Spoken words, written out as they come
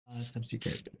Top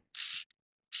secret.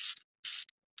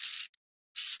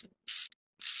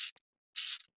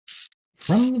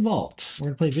 From the vault. We're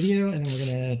gonna play video and then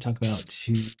we're gonna talk about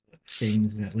two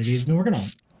things that Lydia's been working on.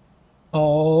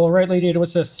 All right, Lady,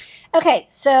 what's this? Okay,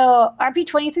 so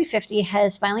RP2350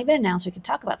 has finally been announced. We can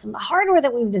talk about some of the hardware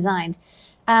that we've designed.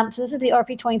 So this is the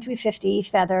RP2350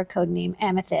 feather, codename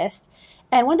Amethyst.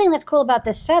 And one thing that's cool about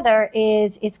this feather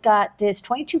is it's got this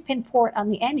 22-pin port on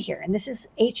the end here, and this is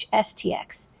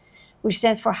HSTX, which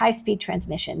stands for high-speed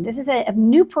transmission. This is a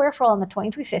new peripheral on the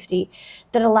 2350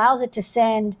 that allows it to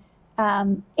send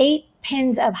 8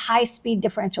 pins of high-speed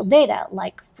differential data,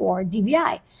 like for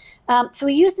DVI. So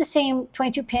we use the same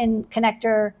 22-pin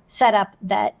connector setup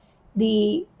that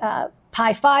the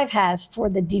Pi 5 has for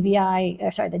the the DSI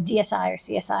or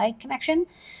CSI connection.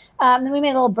 Then we made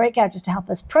a little breakout just to help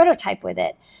us prototype with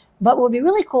it. But what would be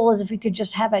really cool is if we could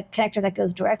just have a connector that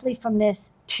goes directly from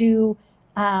this to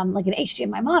like an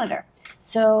HDMI monitor.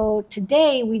 So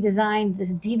today we designed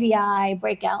this DVI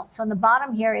breakout. So on the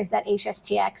bottom here is that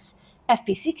HSTX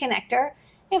FPC connector.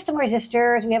 We have some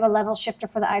resistors. We have a level shifter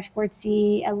for the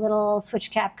I2C, a little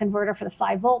switch cap converter for the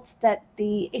 5 volts that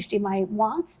the HDMI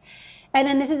wants. And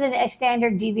then this is a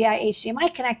standard DVI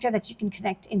HDMI connector that you can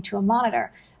connect into a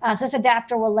monitor. So this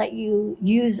adapter will let you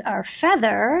use our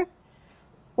Feather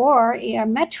or our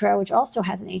Metro, which also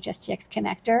has an HSTX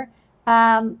connector,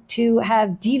 to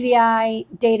have DVI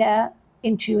data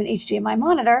into an HDMI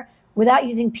monitor without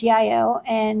using PIO,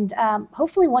 and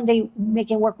hopefully one day make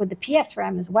it work with the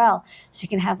PSRAM as well, so you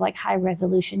can have like high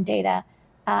resolution data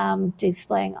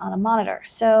displaying on a monitor.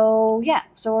 So yeah,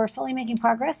 so we're slowly making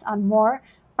progress on more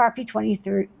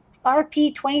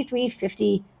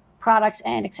RP2350 products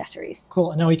and accessories.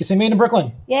 Cool. And now we can say made in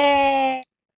Brooklyn. Yay!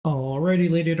 Alrighty,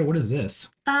 Lydia, what is this?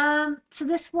 So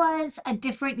this was a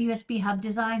different USB hub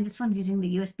design. This one's using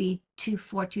the USB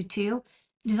 2422.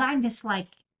 Designed this like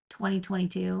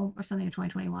 2022 or something, or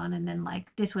 2021, and then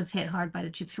like this was hit hard by the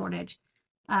chip shortage.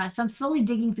 So I'm slowly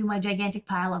digging through my gigantic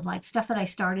pile of like stuff that I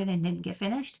started and didn't get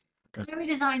finished. Okay. I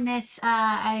redesigned this,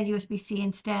 added USB-C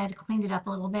instead, cleaned it up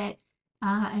a little bit,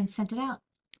 and sent it out.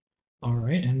 All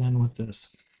right, and then what's this?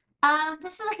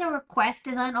 This is like a request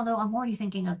design, although I'm already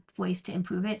thinking of ways to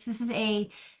improve it. So this is a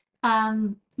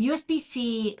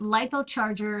USB-C LiPo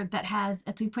charger that has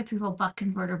a 3.3 volt buck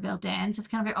converter built in. So it's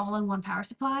kind of an all-in-one power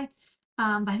supply.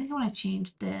 But I think I want to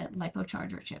change the LiPo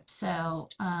charger chip. So,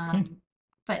 Okay.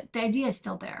 but the idea is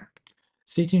still there.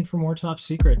 Stay tuned for more Top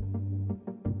Secret.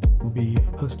 We'll be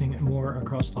posting more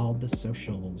across all the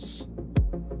socials.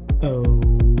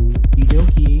 Okie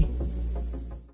dokie.